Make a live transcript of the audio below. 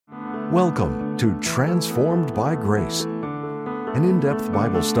Welcome to Transformed by Grace, an in-depth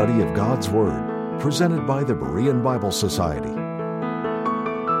Bible study of God's Word, presented by the Berean Bible Society.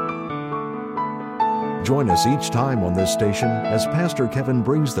 Join us each time on this station as Pastor Kevin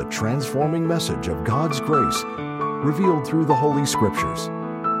brings the transforming message of God's grace, revealed through the Holy Scriptures.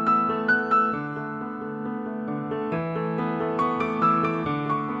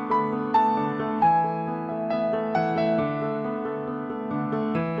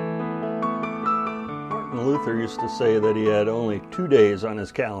 Luther used to say that he had only 2 days on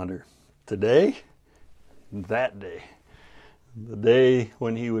his calendar. Today, that day. The day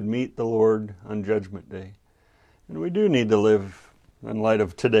when he would meet the Lord on Judgment Day. And we do need to live in light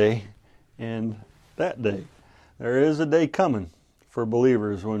of today and that day. There is a day coming for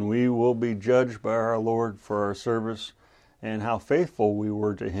believers when we will be judged by our Lord for our service and how faithful we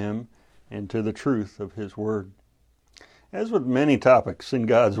were to Him and to the truth of His Word. As with many topics in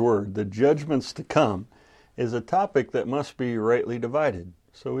God's Word, the judgments to come is a topic that must be rightly divided,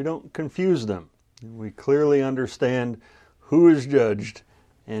 so we don't confuse them. We clearly understand who is judged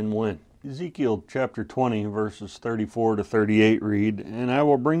and when. Ezekiel chapter 20, verses 34 to 38 read, "And I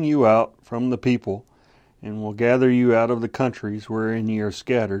will bring you out from the people, and will gather you out of the countries wherein ye are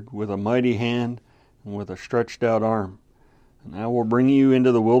scattered, with a mighty hand and with a stretched out arm. And I will bring you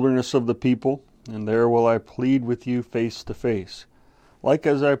into the wilderness of the people, and there will I plead with you face to face. Like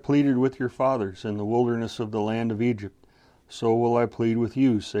as I pleaded with your fathers in the wilderness of the land of Egypt, so will I plead with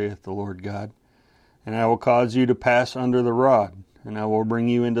you, saith the Lord God. And I will cause you to pass under the rod, and I will bring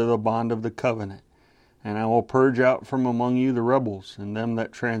you into the bond of the covenant. And I will purge out from among you the rebels, and them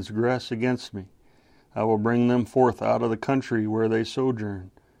that transgress against me. I will bring them forth out of the country where they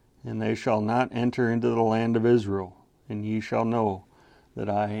sojourn, and they shall not enter into the land of Israel, and ye shall know that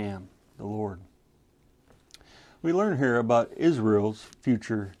I am the Lord." We learn here about Israel's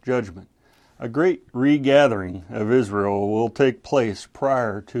future judgment. A great regathering of Israel will take place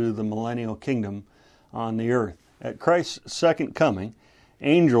prior to the millennial kingdom on the earth. At Christ's second coming,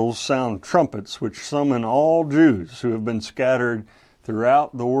 angels sound trumpets which summon all Jews who have been scattered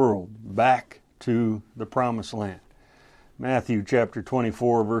throughout the world back to the promised land. Matthew chapter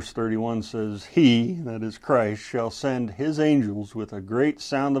 24 verse 31 says, "He," that is Christ, "shall send his angels with a great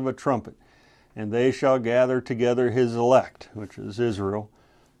sound of a trumpet, and they shall gather together his elect," which is Israel,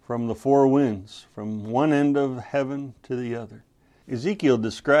 "from the four winds, from one end of heaven to the other." Ezekiel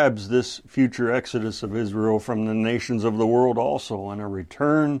describes this future exodus of Israel from the nations of the world also, and a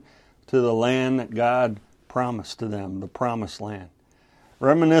return to the land that God promised to them, the promised land.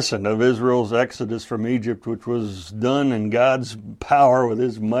 Reminiscent of Israel's exodus from Egypt, which was done in God's power with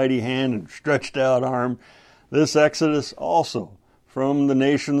His mighty hand and stretched out arm, this exodus also from the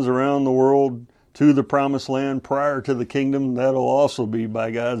nations around the world to the promised land prior to the kingdom, that'll also be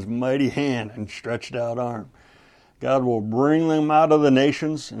by God's mighty hand and stretched out arm. God will bring them out of the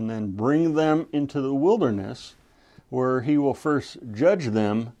nations and then bring them into the wilderness, where He will first judge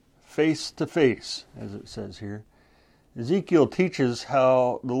them face to face, as it says here. Ezekiel teaches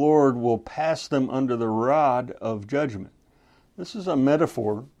how the Lord will pass them under the rod of judgment. This is a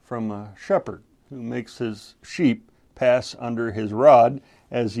metaphor from a shepherd who makes his sheep pass under his rod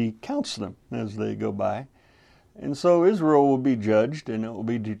as he counts them as they go by. And so Israel will be judged, and it will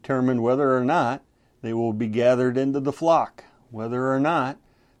be determined whether or not they will be gathered into the flock, whether or not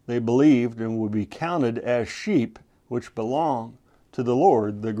they believed and will be counted as sheep which belong to the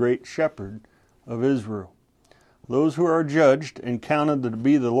Lord, the great shepherd of Israel. Those who are judged and counted to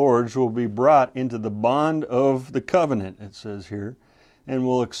be the Lord's will be brought into the bond of the covenant, it says here, and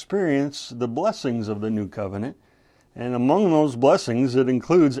will experience the blessings of the new covenant. And among those blessings, it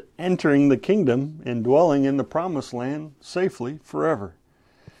includes entering the kingdom and dwelling in the promised land safely forever.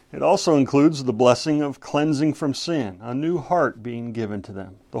 It also includes the blessing of cleansing from sin, a new heart being given to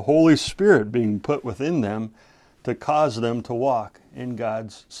them, the Holy Spirit being put within them to cause them to walk in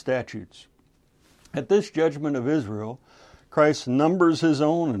God's statutes. At this judgment of Israel, Christ numbers His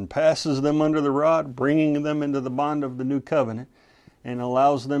own and passes them under the rod, bringing them into the bond of the new covenant, and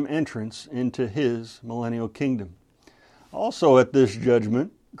allows them entrance into His millennial kingdom. Also at this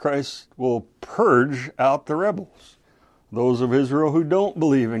judgment, Christ will purge out the rebels, those of Israel who don't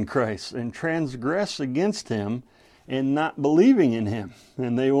believe in Christ and transgress against Him in not believing in Him,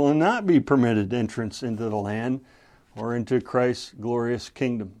 and they will not be permitted entrance into the land or into Christ's glorious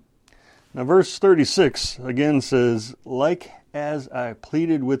kingdom. Now verse 36 again says, "Like as I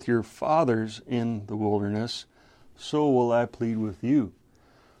pleaded with your fathers in the wilderness, so will I plead with you."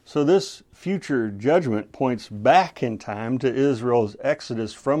 So this future judgment points back in time to Israel's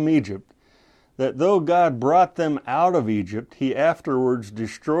exodus from Egypt that though God brought them out of Egypt, he afterwards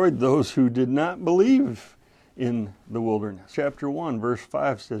destroyed those who did not believe in the wilderness. Chapter 1, verse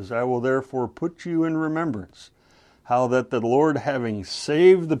 5 says, I will therefore put you in remembrance, how that the Lord, having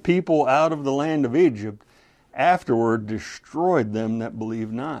saved the people out of the land of Egypt, afterward destroyed them that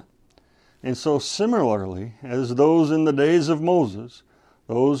believed not. And so similarly, as those in the days of Moses,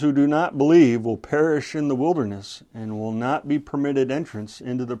 those who do not believe will perish in the wilderness and will not be permitted entrance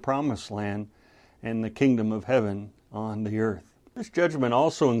into the promised land and the kingdom of heaven on the earth. This judgment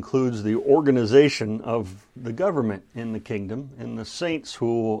also includes the organization of the government in the kingdom and the saints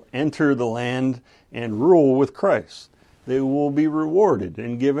who will enter the land and rule with Christ. They will be rewarded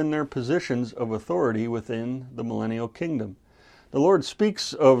and given their positions of authority within the millennial kingdom. The Lord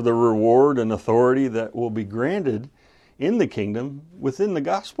speaks of the reward and authority that will be granted in the kingdom within the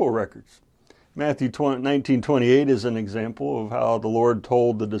gospel records. Matthew 19:28 is an example of how the Lord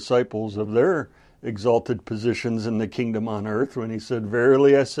told the disciples of their exalted positions in the kingdom on earth when he said,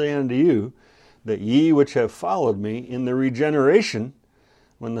 Verily I say unto you, that ye which have followed me in the regeneration,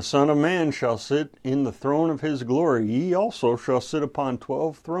 when the Son of Man shall sit in the throne of his glory, ye also shall sit upon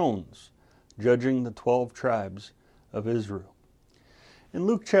 12 thrones, judging the 12 tribes of Israel. In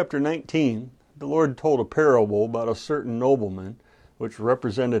Luke chapter 19, the Lord told a parable about a certain nobleman, which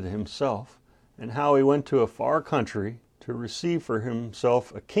represented himself, and how he went to a far country to receive for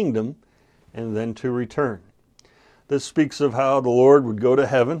himself a kingdom and then to return. This speaks of how the Lord would go to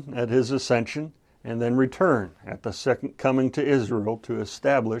heaven at his ascension and then return at the second coming to Israel to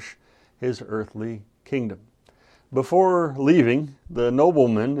establish his earthly kingdom. Before leaving, the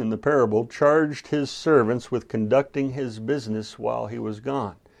nobleman in the parable charged his servants with conducting his business while he was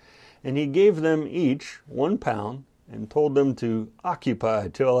gone. And he gave them each £1 and told them to occupy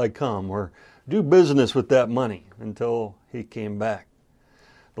till I come, or do business with that money until he came back.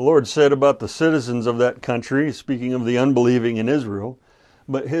 The Lord said about the citizens of that country, speaking of the unbelieving in Israel,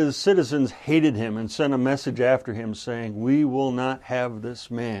 but his citizens hated him and sent a message after him saying, We will not have this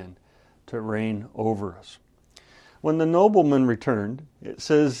man to reign over us. When the nobleman returned, it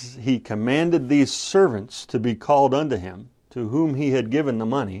says he commanded these servants to be called unto him, to whom he had given the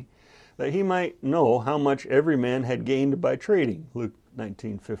money, that he might know how much every man had gained by trading, Luke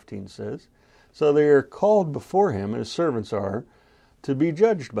 19:15 says. So they are called before him, as servants are, to be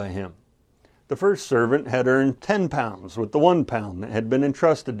judged by him. The first servant had earned 10 pounds with the 1 pound that had been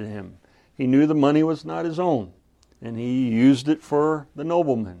entrusted to him. He knew the money was not his own, and he used it for the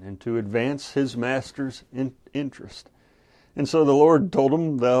nobleman and to advance his master's interest. And so the Lord told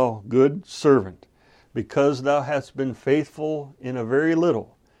him, Thou good servant, because thou hast been faithful in a very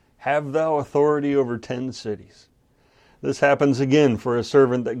little, have thou authority over 10 cities. This happens again for a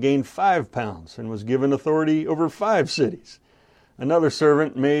servant that gained 5 pounds and was given authority over 5 cities. Another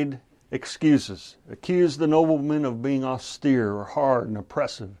servant made excuses, accused the nobleman of being austere or hard and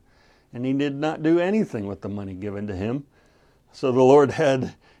oppressive, and he did not do anything with the money given to him. So the Lord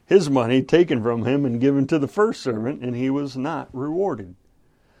had his money taken from him and given to the first servant, and he was not rewarded.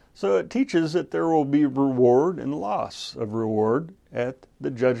 So it teaches that there will be reward and loss of reward at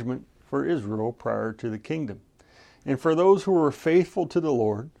the judgment for Israel prior to the kingdom. And for those who are faithful to the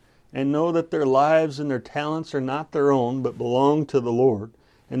Lord and know that their lives and their talents are not their own but belong to the Lord,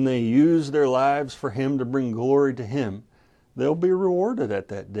 and they use their lives for Him to bring glory to Him, they'll be rewarded at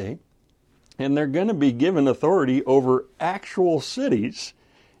that day. And they're going to be given authority over actual cities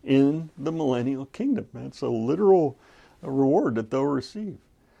in the millennial kingdom. That's a literal reward that they'll receive.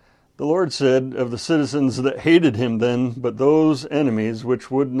 The Lord said of the citizens that hated him then, But those enemies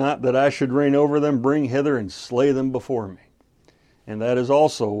which would not that I should reign over them, bring hither and slay them before me. And that is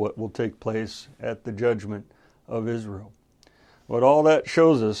also what will take place at the judgment of Israel. What all that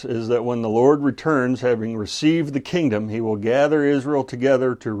shows us is that when the Lord returns, having received the kingdom, He will gather Israel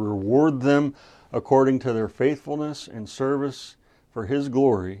together to reward them according to their faithfulness and service for His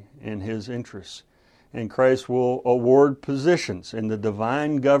glory and His interests. And Christ will award positions in the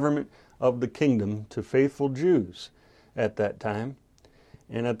divine government of the kingdom to faithful Jews at that time.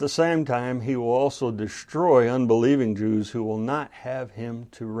 And at the same time, He will also destroy unbelieving Jews who will not have Him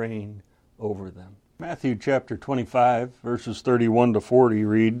to reign over them. Matthew chapter 25, verses 31 to 40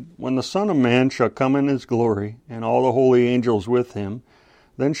 read, When the Son of Man shall come in His glory, and all the holy angels with Him,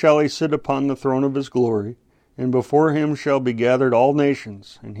 then shall He sit upon the throne of His glory, and before Him shall be gathered all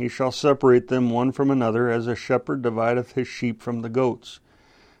nations, and He shall separate them one from another, as a shepherd divideth his sheep from the goats.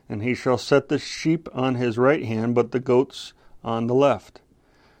 And He shall set the sheep on His right hand, but the goats on the left.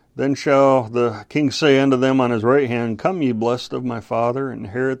 Then shall the King say unto them on His right hand, Come ye blessed of my Father,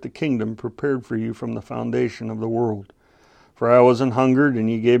 inherit the kingdom prepared for you from the foundation of the world. For I was an hungered, and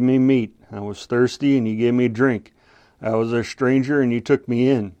ye gave me meat. I was thirsty, and ye gave me drink. I was a stranger, and ye took me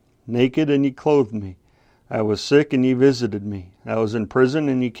in. Naked, and ye clothed me. I was sick, and ye visited me. I was in prison,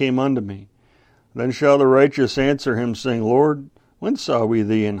 and ye came unto me. Then shall the righteous answer him, saying, Lord, when saw we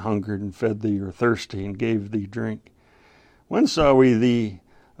thee and hungered, and fed thee, or thirsty, and gave thee drink? When saw we thee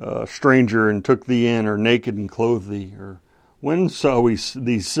stranger, and took thee in, or naked, and clothed thee? Or when saw we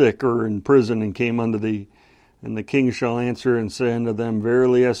thee sick, or in prison, and came unto thee? And the king shall answer and say unto them,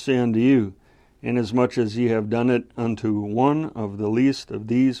 Verily I say unto you, inasmuch as ye have done it unto one of the least of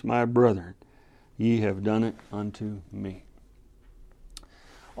these my brethren, ye have done it unto me.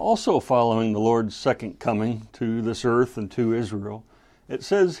 Also following the Lord's second coming to this earth and to Israel, it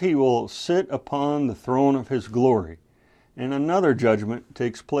says he will sit upon the throne of his glory, and another judgment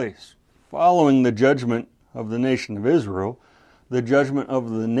takes place. Following the judgment of the nation of Israel, the judgment of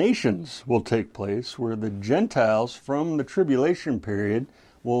the nations will take place, where the Gentiles from the tribulation period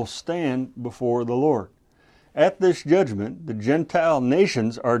will stand before the Lord. At this judgment, the Gentile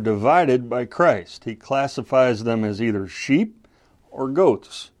nations are divided by Christ. He classifies them as either sheep or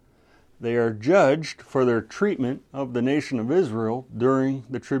goats. They are judged for their treatment of the nation of Israel during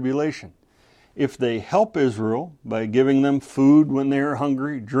the tribulation. If they help Israel by giving them food when they are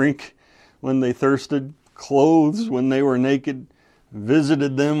hungry, drink when they thirsted, clothes when they were naked,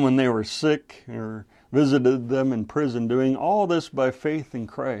 visited them when they were sick, or visited them in prison, doing all this by faith in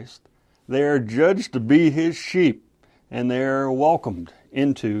Christ, they are judged to be his sheep, and they are welcomed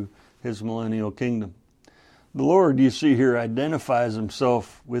into his millennial kingdom. The Lord, you see here, identifies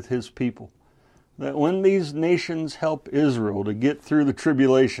himself with his people. That when these nations help Israel to get through the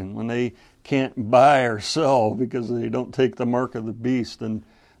tribulation, when they can't buy or sell because they don't take the mark of the beast, and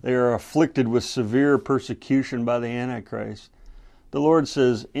they are afflicted with severe persecution by the Antichrist, the Lord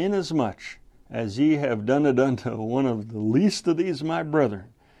says, Inasmuch as ye have done it unto one of the least of these my brethren,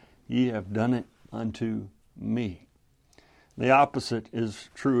 ye have done it unto me. The opposite is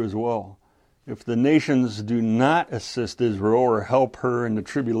true as well. If the nations do not assist Israel or help her in the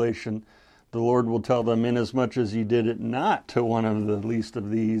tribulation, the Lord will tell them, Inasmuch as ye did it not to one of the least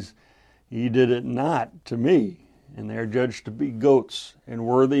of these, ye did it not to me. And they are judged to be goats and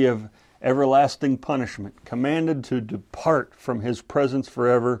worthy of everlasting punishment, commanded to depart from his presence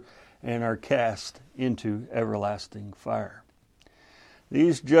forever, and are cast into everlasting fire.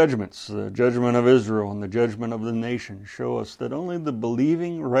 These judgments, the judgment of Israel and the judgment of the nation, show us that only the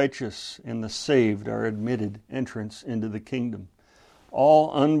believing righteous and the saved are admitted entrance into the kingdom.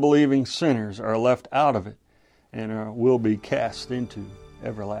 All unbelieving sinners are left out of it and will be cast into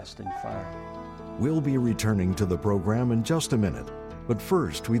everlasting fire. We'll be returning to the program in just a minute. But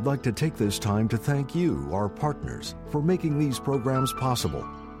first, we'd like to take this time to thank you, our partners, for making these programs possible.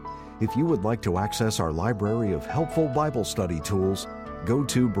 If you would like to access our library of helpful Bible study tools, go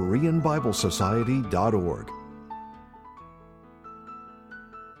to BereanBibleSociety.org.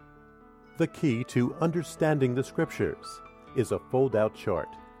 The key to understanding the Scriptures is a fold-out chart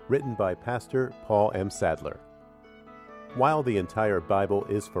written by Pastor Paul M. Sadler. While the entire Bible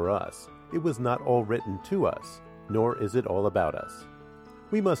is for us, it was not all written to us, nor is it all about us.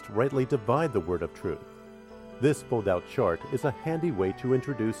 We must rightly divide the word of truth. This fold-out chart is a handy way to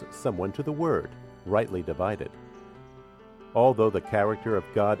introduce someone to the word, rightly divided. Although the character of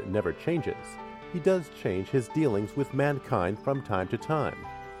God never changes, he does change his dealings with mankind from time to time,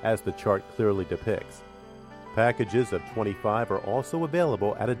 as the chart clearly depicts. Packages of 25 are also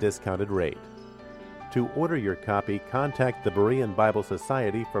available at a discounted rate. To order your copy, contact the Berean Bible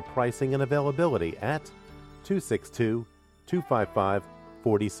Society for pricing and availability at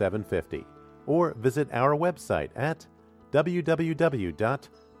 262-255-4750 or visit our website at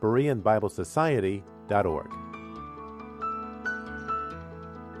www.BereanBibleSociety.org.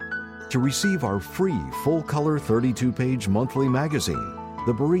 To receive our free full-color 32-page monthly magazine,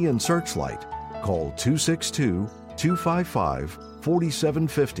 The Berean Searchlight, call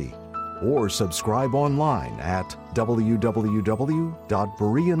 262-255-4750 or subscribe online at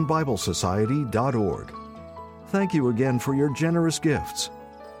www.BereanBibleSociety.org. Thank you again for your generous gifts.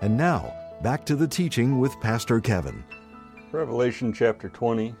 And now, back to the teaching with Pastor Kevin. Revelation chapter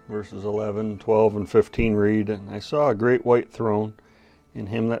 20, verses 11, 12, and 15 read, And I saw a great white throne, and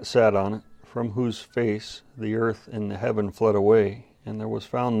him that sat on it, from whose face the earth and the heaven fled away, and there was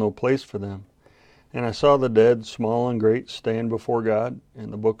found no place for them. And I saw the dead, small and great, stand before God,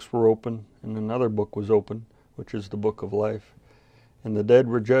 and the books were open, and another book was open, which is the book of life. And the dead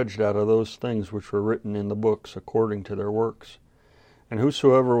were judged out of those things which were written in the books according to their works. And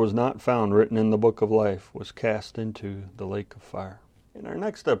whosoever was not found written in the book of life was cast into the lake of fire. In our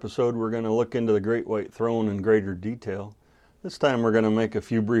next episode, we're going to look into the great white throne in greater detail. This time we're going to make a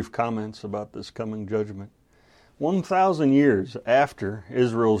few brief comments about this coming judgment. 1,000 years after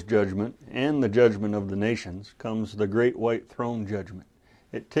Israel's judgment and the judgment of the nations comes the Great White Throne judgment.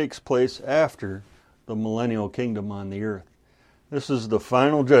 It takes place after the millennial kingdom on the earth. This is the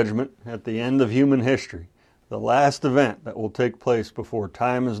final judgment at the end of human history, the last event that will take place before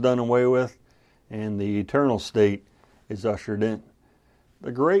time is done away with and the eternal state is ushered in.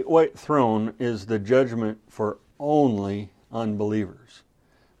 The Great White Throne is the judgment for only unbelievers,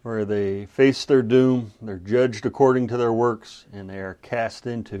 where they face their doom, they're judged according to their works, and they are cast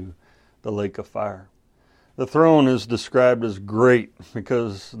into the lake of fire. The throne is described as great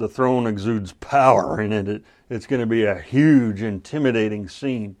because the throne exudes power in it. It's going to be a huge, intimidating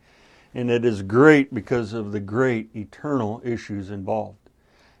scene. And it is great because of the great eternal issues involved.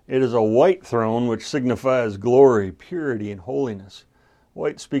 It is a white throne which signifies glory, purity, and holiness.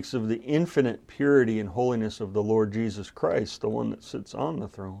 White speaks of the infinite purity and holiness of the Lord Jesus Christ, the one that sits on the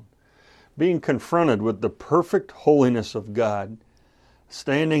throne. Being confronted with the perfect holiness of God,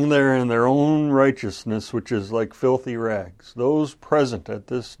 standing there in their own righteousness, which is like filthy rags, those present at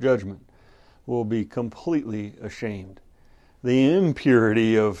this judgment will be completely ashamed. The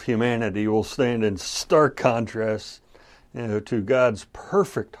impurity of humanity will stand in stark contrast to God's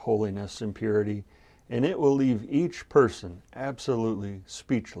perfect holiness and purity, and it will leave each person absolutely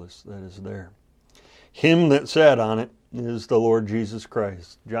speechless that is there. Him that sat on it is the Lord Jesus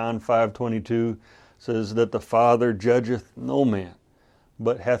Christ. John 5:22 says that the Father judgeth no man,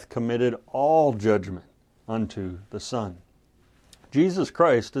 but hath committed all judgment unto the Son. Jesus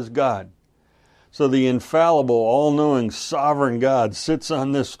Christ is God. So the infallible, all-knowing, sovereign God sits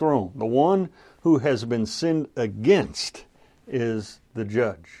on this throne. The one who has been sinned against is the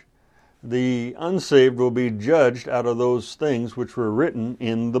judge. The unsaved will be judged out of those things which were written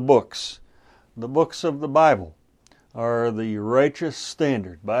in the books. The books of the Bible are the righteous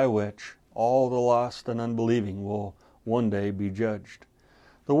standard by which all the lost and unbelieving will one day be judged.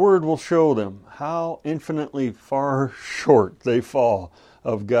 The Word will show them how infinitely far short they fall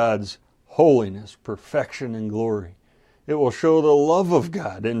of God's holiness, perfection, and glory. It will show the love of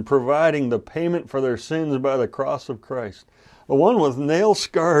God in providing the payment for their sins by the cross of Christ. The one with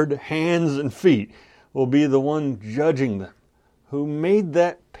nail-scarred hands and feet will be the one judging them, who made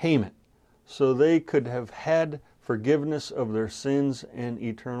that payment so they could have had forgiveness of their sins and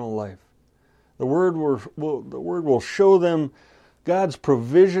eternal life. The Word will show them God's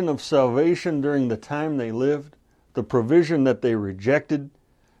provision of salvation during the time they lived, the provision that they rejected.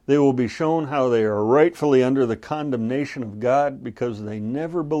 They will be shown how they are rightfully under the condemnation of God because they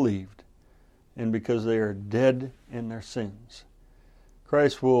never believed and because they are dead in their sins.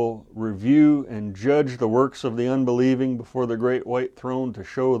 Christ will review and judge the works of the unbelieving before the great white throne to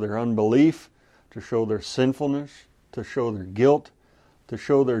show their unbelief, to show their sinfulness, to show their guilt, to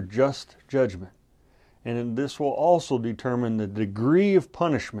show their just judgment. And this will also determine the degree of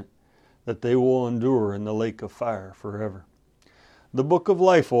punishment that they will endure in the lake of fire forever. The book of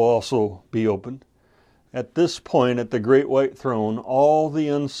life will also be opened. At this point, at the great white throne, all the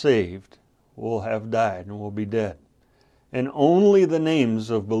unsaved will have died and will be dead. And only the names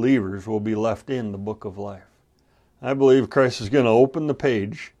of believers will be left in the book of life. I believe Christ is going to open the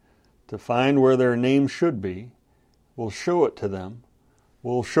page to find where their name should be. We'll show it to them.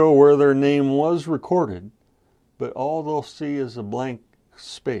 We'll show where their name was recorded, but all they'll see is a blank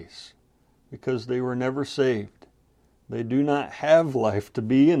space because they were never saved. They do not have life to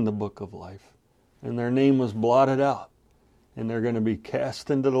be in the book of life, and their name was blotted out, and they're going to be cast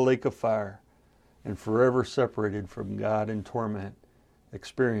into the lake of fire and forever separated from God in torment,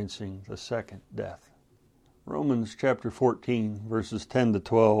 experiencing the second death. Romans chapter 14, verses 10 to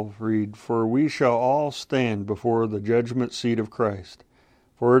 12 read, "For we shall all stand before the judgment seat of Christ.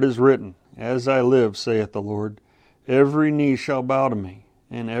 For it is written, As I live, saith the Lord, every knee shall bow to me,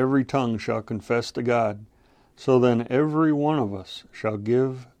 and every tongue shall confess to God. So then every one of us shall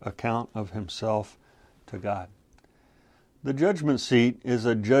give account of himself to God." The judgment seat is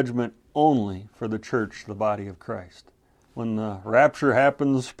a judgment only for the church, the body of Christ. When the rapture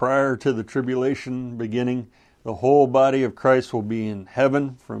happens prior to the tribulation beginning, the whole body of Christ will be in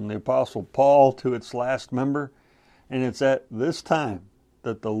heaven, from the Apostle Paul to its last member, and it's at this time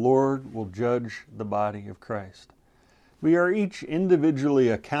that the Lord will judge the body of Christ. We are each individually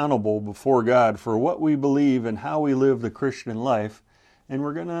accountable before God for what we believe and how we live the Christian life, and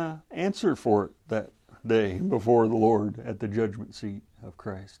we're going to answer for it that day before the Lord at the judgment seat of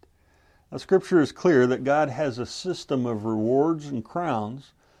Christ. Now, Scripture is clear that God has a system of rewards and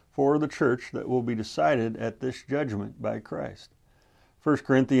crowns for the church that will be decided at this judgment by Christ. 1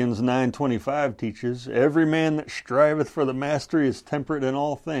 Corinthians 9:25 teaches, "Every man that striveth for the mastery is temperate in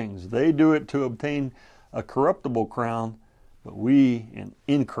all things. They do it to obtain a corruptible crown, but we an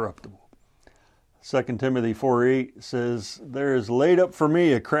incorruptible." 2 Timothy 4:8 says, "There is laid up for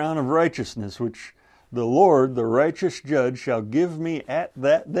me a crown of righteousness, which the Lord, the righteous judge, shall give me at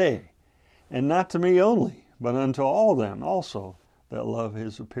that day, and not to me only, but unto all them also that love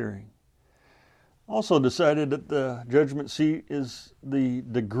his appearing." Also decided at the judgment seat is the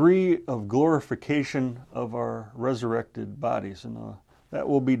degree of glorification of our resurrected bodies, and that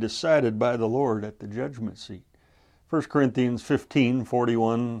will be decided by the Lord at the judgment seat. 1 Corinthians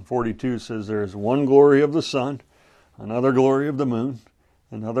 15:41-42 says, "There is one glory of the sun, another glory of the moon,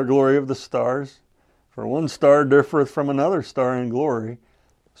 another glory of the stars. For one star differeth from another star in glory,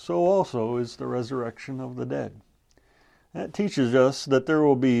 so also is the resurrection of the dead." That teaches us that there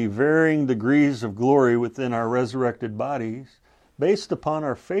will be varying degrees of glory within our resurrected bodies based upon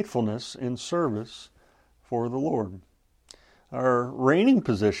our faithfulness in service for the Lord. Our reigning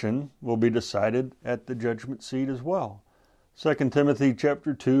position will be decided at the judgment seat as well. 2 Timothy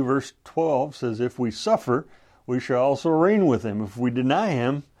chapter 2, verse 12 says, "If we suffer, we shall also reign with him. If we deny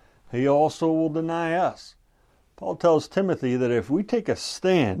him, he also will deny us." Paul tells Timothy that if we take a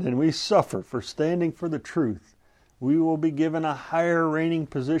stand and we suffer for standing for the truth, we will be given a higher reigning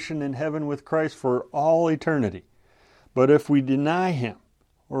position in heaven with Christ for all eternity. But if we deny him,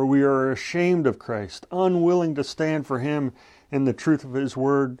 or we are ashamed of Christ, unwilling to stand for him in the truth of his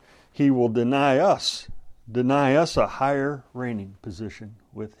word, he will deny us a higher reigning position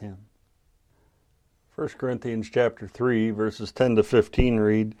with him. 1 Corinthians chapter 3, verses 10-15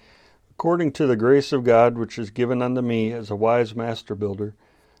 read, "According to the grace of God which is given unto me as a wise master builder,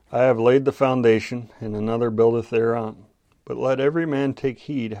 I have laid the foundation, and another buildeth thereon. But let every man take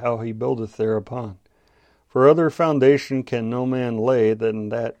heed how he buildeth thereupon. For other foundation can no man lay than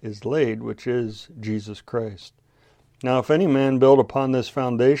that is laid, which is Jesus Christ. Now if any man build upon this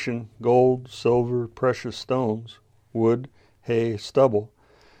foundation gold, silver, precious stones, wood, hay, stubble,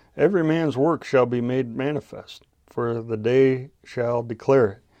 every man's work shall be made manifest, for the day shall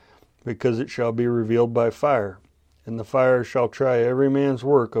declare it, because it shall be revealed by fire. And the fire shall try every man's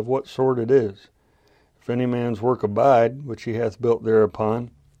work of what sort it is. If any man's work abide, which he hath built thereupon,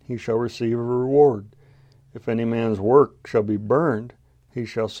 he shall receive a reward. If any man's work shall be burned, he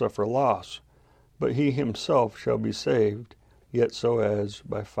shall suffer loss, but he himself shall be saved, yet so as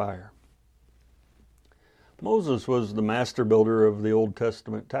by fire." Moses was the master builder of the Old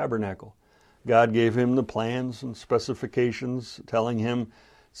Testament tabernacle. God gave him the plans and specifications, telling him,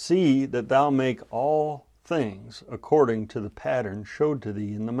 "See that thou make all things according to the pattern showed to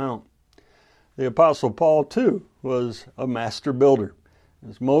thee in the mount." The Apostle Paul, too, was a master builder.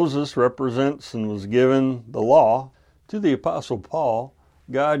 As Moses represents and was given the law, to the Apostle Paul,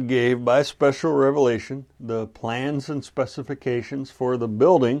 God gave by special revelation the plans and specifications for the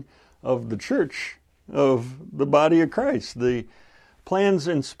building of the church of the body of Christ. The plans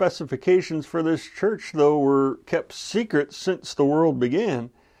and specifications for this church, though, were kept secret since the world began,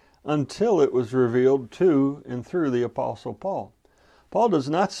 until it was revealed to and through the Apostle Paul. Paul does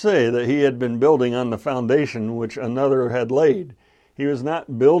not say that he had been building on the foundation which another had laid. He was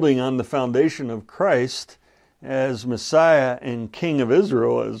not building on the foundation of Christ as Messiah and King of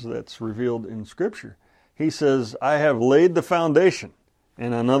Israel, as that's revealed in Scripture. He says, "I have laid the foundation,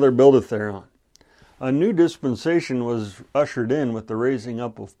 and another buildeth thereon." A new dispensation was ushered in with the raising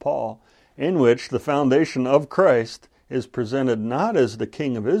up of Paul, in which the foundation of Christ is presented not as the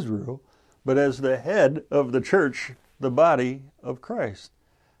King of Israel, but as the head of the church, the body of Christ.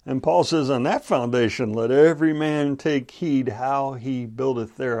 And Paul says, "On that foundation let every man take heed how he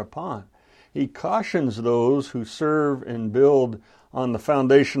buildeth thereupon." He cautions those who serve and build on the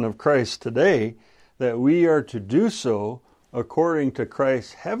foundation of Christ today that we are to do so according to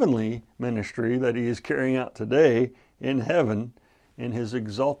Christ's heavenly ministry that he is carrying out today in heaven in his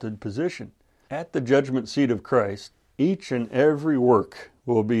exalted position. At the judgment seat of Christ, each and every work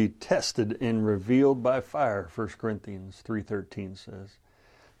will be tested and revealed by fire, 1 Corinthians 3:13 says.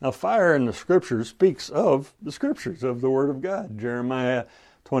 Now, fire in the Scriptures speaks of the Scriptures, of the Word of God. Jeremiah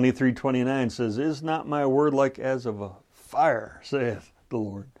 23:29 says, "Is not my word like as of a fire, saith the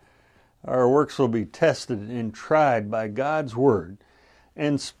Lord?" Our works will be tested and tried by God's Word,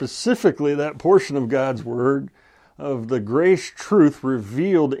 and specifically that portion of God's Word of the grace truth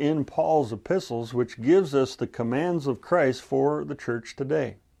revealed in Paul's epistles, which gives us the commands of Christ for the church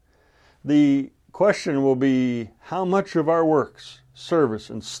today. The question will be how much of our works,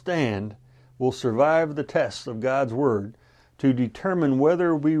 service, and stand will survive the test of God's Word to determine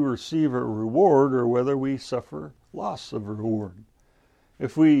whether we receive a reward or whether we suffer loss of reward.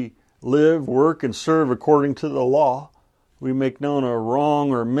 If we live, work, and serve according to the law, we make known a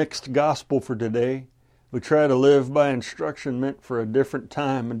wrong or mixed gospel for today. We try to live by instruction meant for a different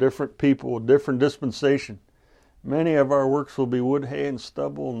time, a different people, a different dispensation. Many of our works will be wood, hay, and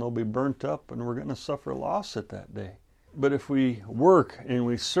stubble, and they'll be burnt up, and we're going to suffer loss at that day. But if we work and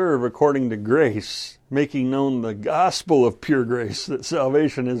we serve according to grace, making known the gospel of pure grace, that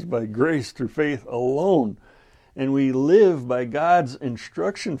salvation is by grace through faith alone, and we live by God's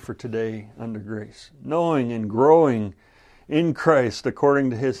instruction for today under grace, knowing and growing in Christ according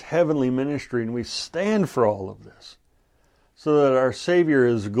to His heavenly ministry, and we stand for all of this so that our Savior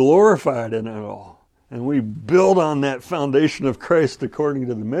is glorified in it all, and we build on that foundation of Christ according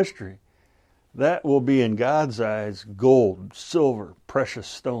to the mystery. That will be in God's eyes gold, silver, precious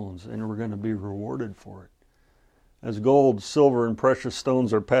stones, and we're going to be rewarded for it. As gold, silver, and precious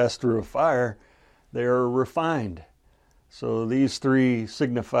stones are passed through a fire, they are refined. So these three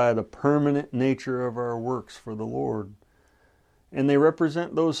signify the permanent nature of our works for the Lord. And they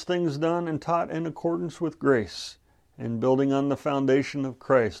represent those things done and taught in accordance with grace, and building on the foundation of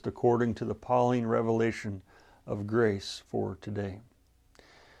Christ according to the Pauline revelation of grace for today.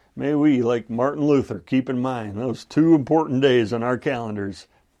 May we, like Martin Luther, keep in mind those two important days on our calendars,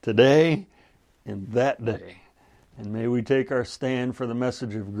 today and that day. And may we take our stand for the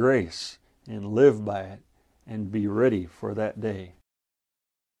message of grace and live by it and be ready for that day.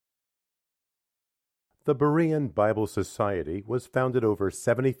 The Berean Bible Society was founded over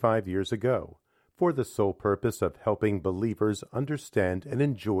 75 years ago for the sole purpose of helping believers understand and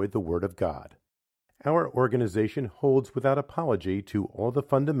enjoy the Word of God. Our organization holds without apology to all the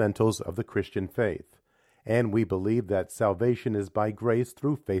fundamentals of the Christian faith, and we believe that salvation is by grace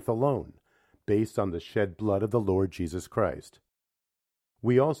through faith alone, based on the shed blood of the Lord Jesus Christ.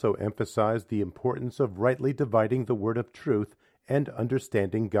 We also emphasize the importance of rightly dividing the word of truth and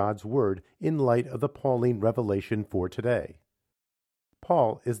understanding God's Word in light of the Pauline revelation for today.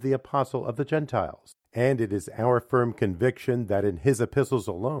 Paul is the apostle of the Gentiles, and it is our firm conviction that in his epistles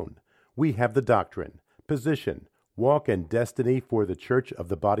alone we have the doctrine, position, walk, and destiny for the church of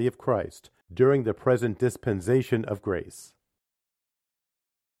the body of Christ during the present dispensation of grace.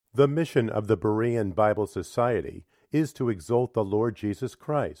 The mission of the Berean Bible Society is to exalt the Lord Jesus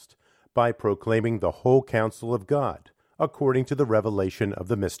Christ by proclaiming the whole counsel of God according to the revelation of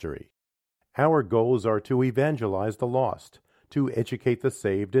the mystery. Our goals are to evangelize the lost, to educate the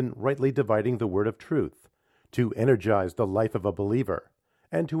saved in rightly dividing the word of truth, to energize the life of a believer,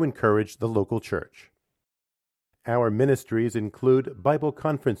 and to encourage the local church. Our ministries include Bible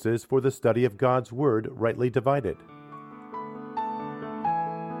conferences for the study of God's Word rightly divided,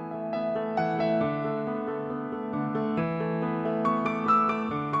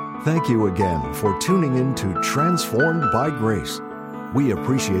 Thank you again for tuning in to Transformed by Grace. We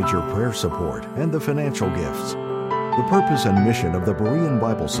appreciate your prayer support and the financial gifts. The purpose and mission of the Berean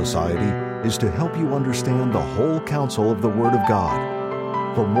Bible Society is to help you understand the whole counsel of the Word of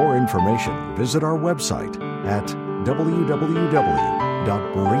God. For more information, visit our website at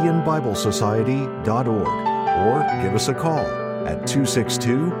www.bereanbiblesociety.org or give us a call at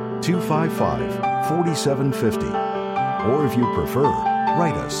 262-255-4750. Or if you prefer,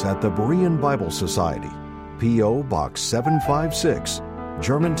 write us at the Berean Bible Society, P.O. Box 756,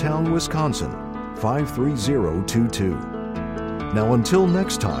 Germantown, Wisconsin, 53022. Now until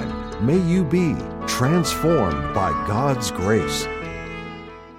next time, may you be transformed by God's grace.